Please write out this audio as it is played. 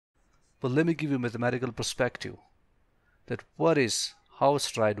But let me give you a mathematical perspective that how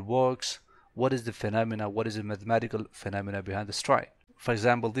stride works, what is the phenomena, what is the mathematical phenomena behind the stride. For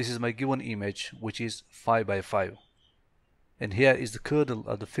example, this is my given image, which is 5 by 5. And here is the kernel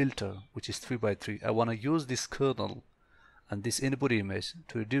of the filter, which is 3 by 3. I want to use this kernel and this input image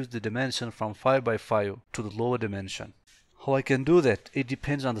to reduce the dimension from 5 by 5 to the lower dimension. How I can do that? It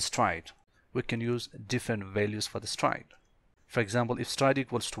depends on the stride. We can use different values for the stride. For example, if stride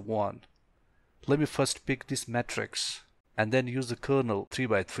equals to 1, let me first pick this matrix and then use the kernel 3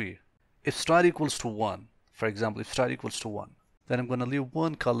 by 3. If stride equals to 1, for example, if stride equals to 1, then I'm going to leave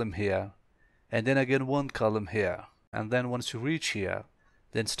one column here and then again one column here. And then once you reach here,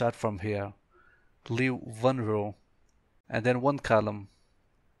 then start from here, leave one row and then one column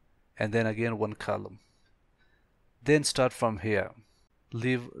and then again one column. Then start from here,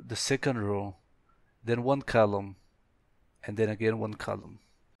 leave the second row, then one column and then again one column.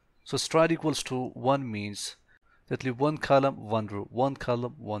 So stride equals to 1 means that leave one column, one row, one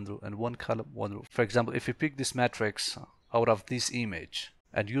column, one row, and one column, one row. For example, if you pick this matrix out of this image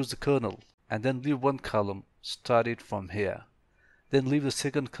and use the kernel and then leave one column, start it from here, then leave the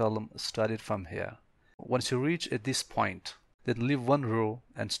second column, start it from here. Once you reach at this point, then leave one row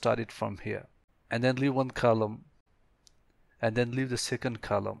and start it from here, and then leave one column and then leave the second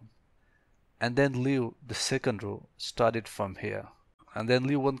column and then leave the second row, start it from here, and then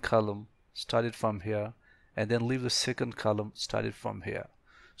leave one column, start it from here, and then leave the second column, start it from here.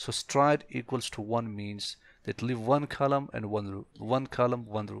 So stride equals to 1 means that leave one column and one row, one column,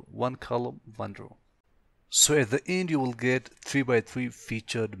 one row, one column, one row. So at the end you will get 3 by 3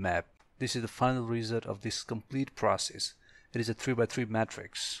 featured map. This is the final result of this complete process. It is a 3 by 3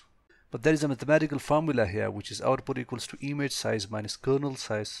 matrix. But there is a mathematical formula here, which is output equals to image size minus kernel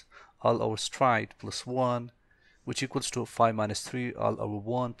size all over stride plus 1, which equals to 5 minus 3 all over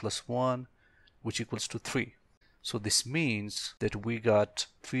 1 plus 1, which equals to 3. So this means that we got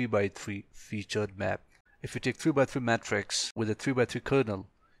 3 by 3 featured map. If you take 3 by 3 matrix with a 3 by 3 kernel,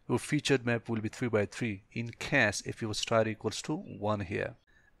 your featured map will be 3 by 3 in case if your stride equals to 1 here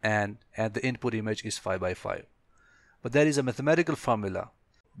and the input image is 5 by 5. But there is a mathematical formula.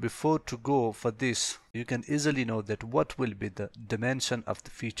 Before to go for this, you can easily know that what will be the dimension of the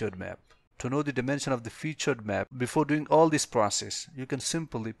featured map. To know the dimension of the featured map, before doing all this process, you can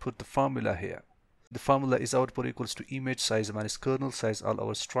simply put the formula here. The formula is output equals to image size minus kernel size all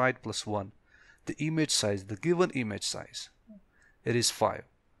over stride plus 1. The image size, the given image size, it is 5.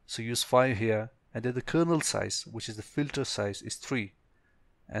 So use 5 here, and then the kernel size, which is the filter size, is 3.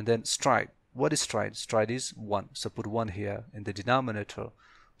 And then stride. What is stride? Stride is 1. So put 1 here in the denominator.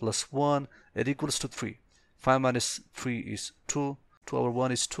 Plus 1, it equals to 3. 5 minus 3 is 2. 2 over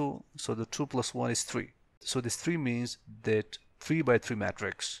 1 is 2. So the 2 plus 1 is 3. So this 3 means that 3 by 3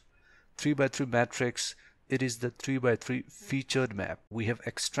 matrix. 3 by 3 matrix, it is the 3 by 3 featured map. We have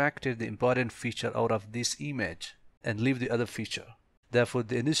extracted the important feature out of this image and leave the other feature. Therefore,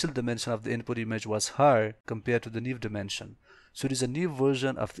 the initial dimension of the input image was higher compared to the new dimension. So it is a new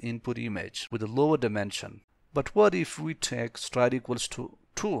version of the input image with a lower dimension. But what if we take stride equals to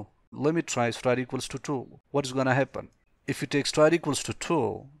 2? Let me try stride equals to 2. What is going to happen? If you take stride equals to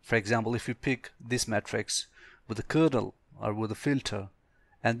 2, for example, if you pick this matrix with a kernel or with a filter,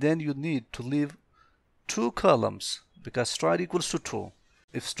 and then you need to leave 2 columns because stride equals to 2.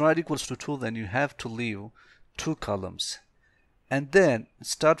 If stride equals to 2, then you have to leave 2 columns. And then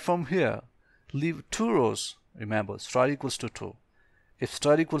start from here, leave 2 rows. Remember, stride equals to 2. If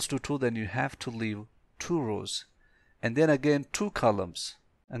stride equals to 2, then you have to leave 2 rows. And then again 2 columns.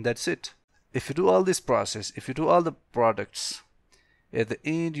 And that's it. If you do all this process, if you do all the products, at the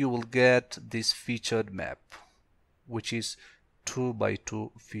end you will get this featured map, which is 2 by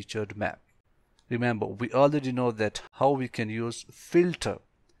 2 featured map. Remember, we already know that how we can use filter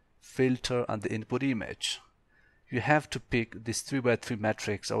on the input image. You have to pick this 3 by 3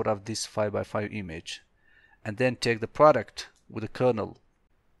 matrix out of this 5 by 5 image and then take the product with the kernel.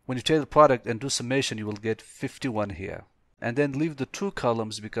 When you take the product and do summation, you will get 51 here. And then leave the 2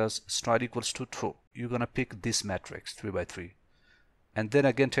 columns because stride equals to 2. You're going to pick this matrix 3 by 3. And then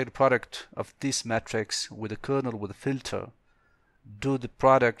again take the product of this matrix with the kernel with the filter. Do the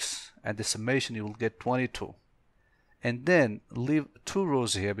products and the summation, you will get 22. And then leave 2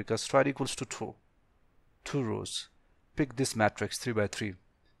 rows here because stride equals to 2. 2 rows. Pick this matrix 3 by 3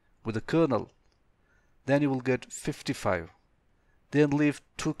 with the kernel. Then you will get 55. Then leave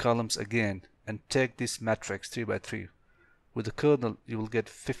 2 columns again and take this matrix 3 by 3 with the kernel. You will get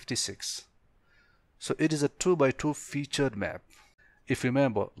 56. So it is a 2 by 2 featured map. If you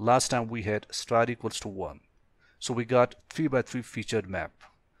remember, last time we had stride equals to 1. So we got 3 by 3 featured map.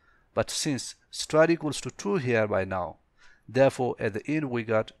 But since stride equals to 2 here by now, therefore at the end we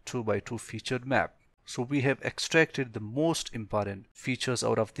got 2 by 2 featured map. So we have extracted the most important features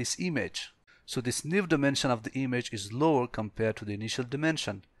out of this image. So this new dimension of the image is lower compared to the initial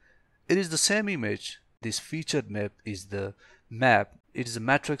dimension. It is the same image. This featured map is the map. It is a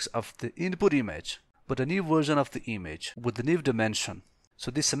matrix of the input image, but a new version of the image with the new dimension.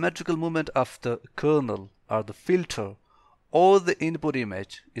 So this symmetrical movement of the kernel or the filter or the input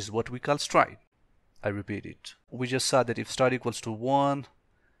image is what we call stride. I repeat it. We just saw that if stride equals to 1,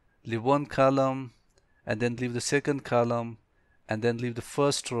 leave one column, and then leave the second column, and then leave the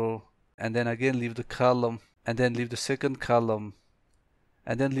first row, and then again leave the column, and then leave the second column,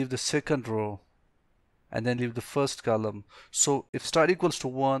 and then leave the second row, and then leave the first column. So if stride equals to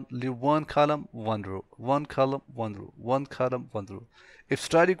 1, leave one column, one row, one column, one row, one column, one row. If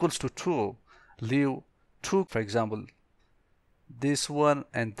stride equals to 2, leave 2, for example, this one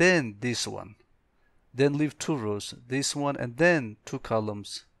and then this one. Then leave 2 rows, this one and then 2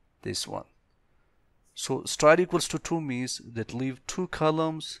 columns, this one. So stride equals to 2 means that leave 2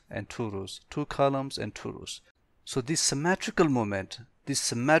 columns and 2 rows, 2 columns and 2 rows. So this symmetrical movement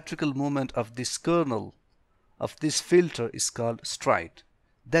of this kernel, of this filter is called stride.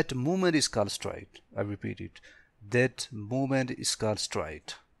 That movement is called stride. I repeat it. That movement is called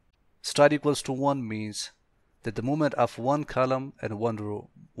stride. Stride equals to 1 means that the movement of one column and one row,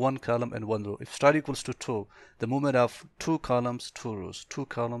 one column and one row. If stride equals to 2, the movement of 2 columns, 2 rows, 2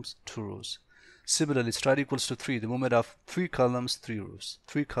 columns, 2 rows. Similarly, stride equals to 3, the movement of 3 columns, 3 rows,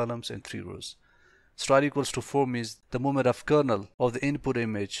 3 columns and 3 rows. Stride equals to 4 means the movement of kernel of the input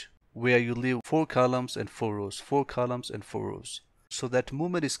image, where you leave 4 columns and 4 rows, 4 columns and 4 rows. So that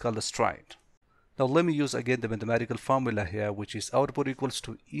movement is called a stride. Now let me use again the mathematical formula here, which is output equals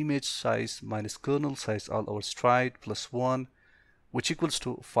to image size minus kernel size all over stride plus 1, which equals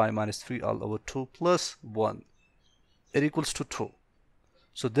to 5 minus 3 all over 2 plus 1. It equals to 2.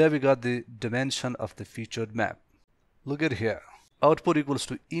 So there we got the dimension of the featured map. Look at here. Output equals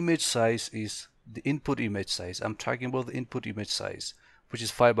to image size is the input image size. I'm talking about the input image size, which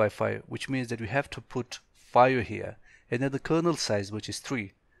is 5 by 5, which means that we have to put 5 here. And then the kernel size, which is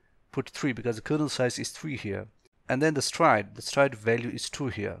 3. Put 3 because the kernel size is 3 here. And then the stride value is 2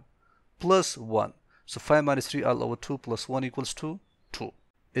 here. Plus 1. So 5 minus 3 all over 2 plus 1 equals to 2.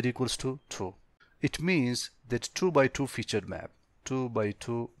 It equals to 2. It means that 2 by 2 featured map. 2 by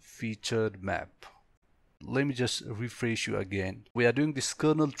 2 featured map. Let me just refresh you again. We are doing this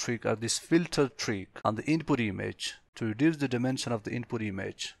kernel trick or this filter trick on the input image to reduce the dimension of the input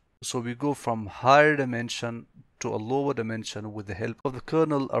image. So we go from higher dimension to a lower dimension with the help of the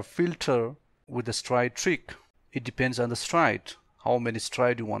kernel or filter with the stride trick. It depends on the stride, how many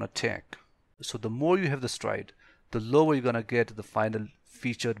stride you want to take. So the more you have the stride, the lower you're going to get the final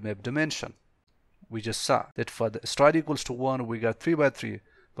featured map dimension. We just saw that for the stride equals to 1, we got 3 by 3.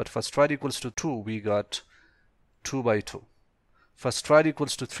 But for stride equals to 2, we got 2 by 2. For stride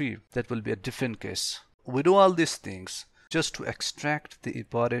equals to 3, that will be a different case. We do all these things just to extract the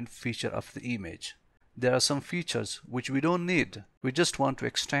important feature of the image. There are some features which we don't need. We just want to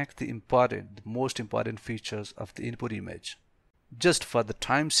extract the most important features of the input image. Just for the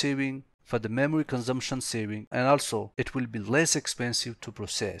time saving, for the memory consumption saving, and also it will be less expensive to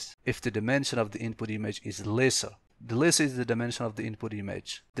process if the dimension of the input image is lesser. The lesser is the dimension of the input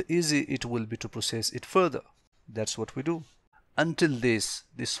image, the easier it will be to process it further. That's what we do. Until this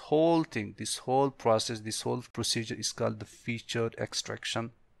whole thing, this whole process, this whole procedure is called the featured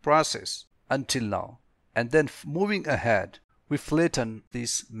extraction process until now. And then moving ahead, we flatten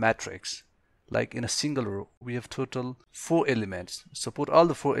this matrix. Like in a single row, we have total 4 elements. So put all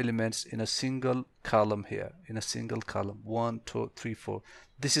the 4 elements in a single column here, in a single column, 1, 2, 3, 4.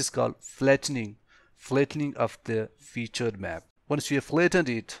 This is called flattening of the featured map. Once you have flattened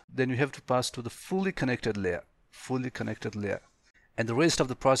it, then you have to pass to the fully connected layer. And the rest of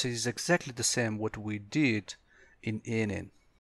the process is exactly the same what we did in KNN.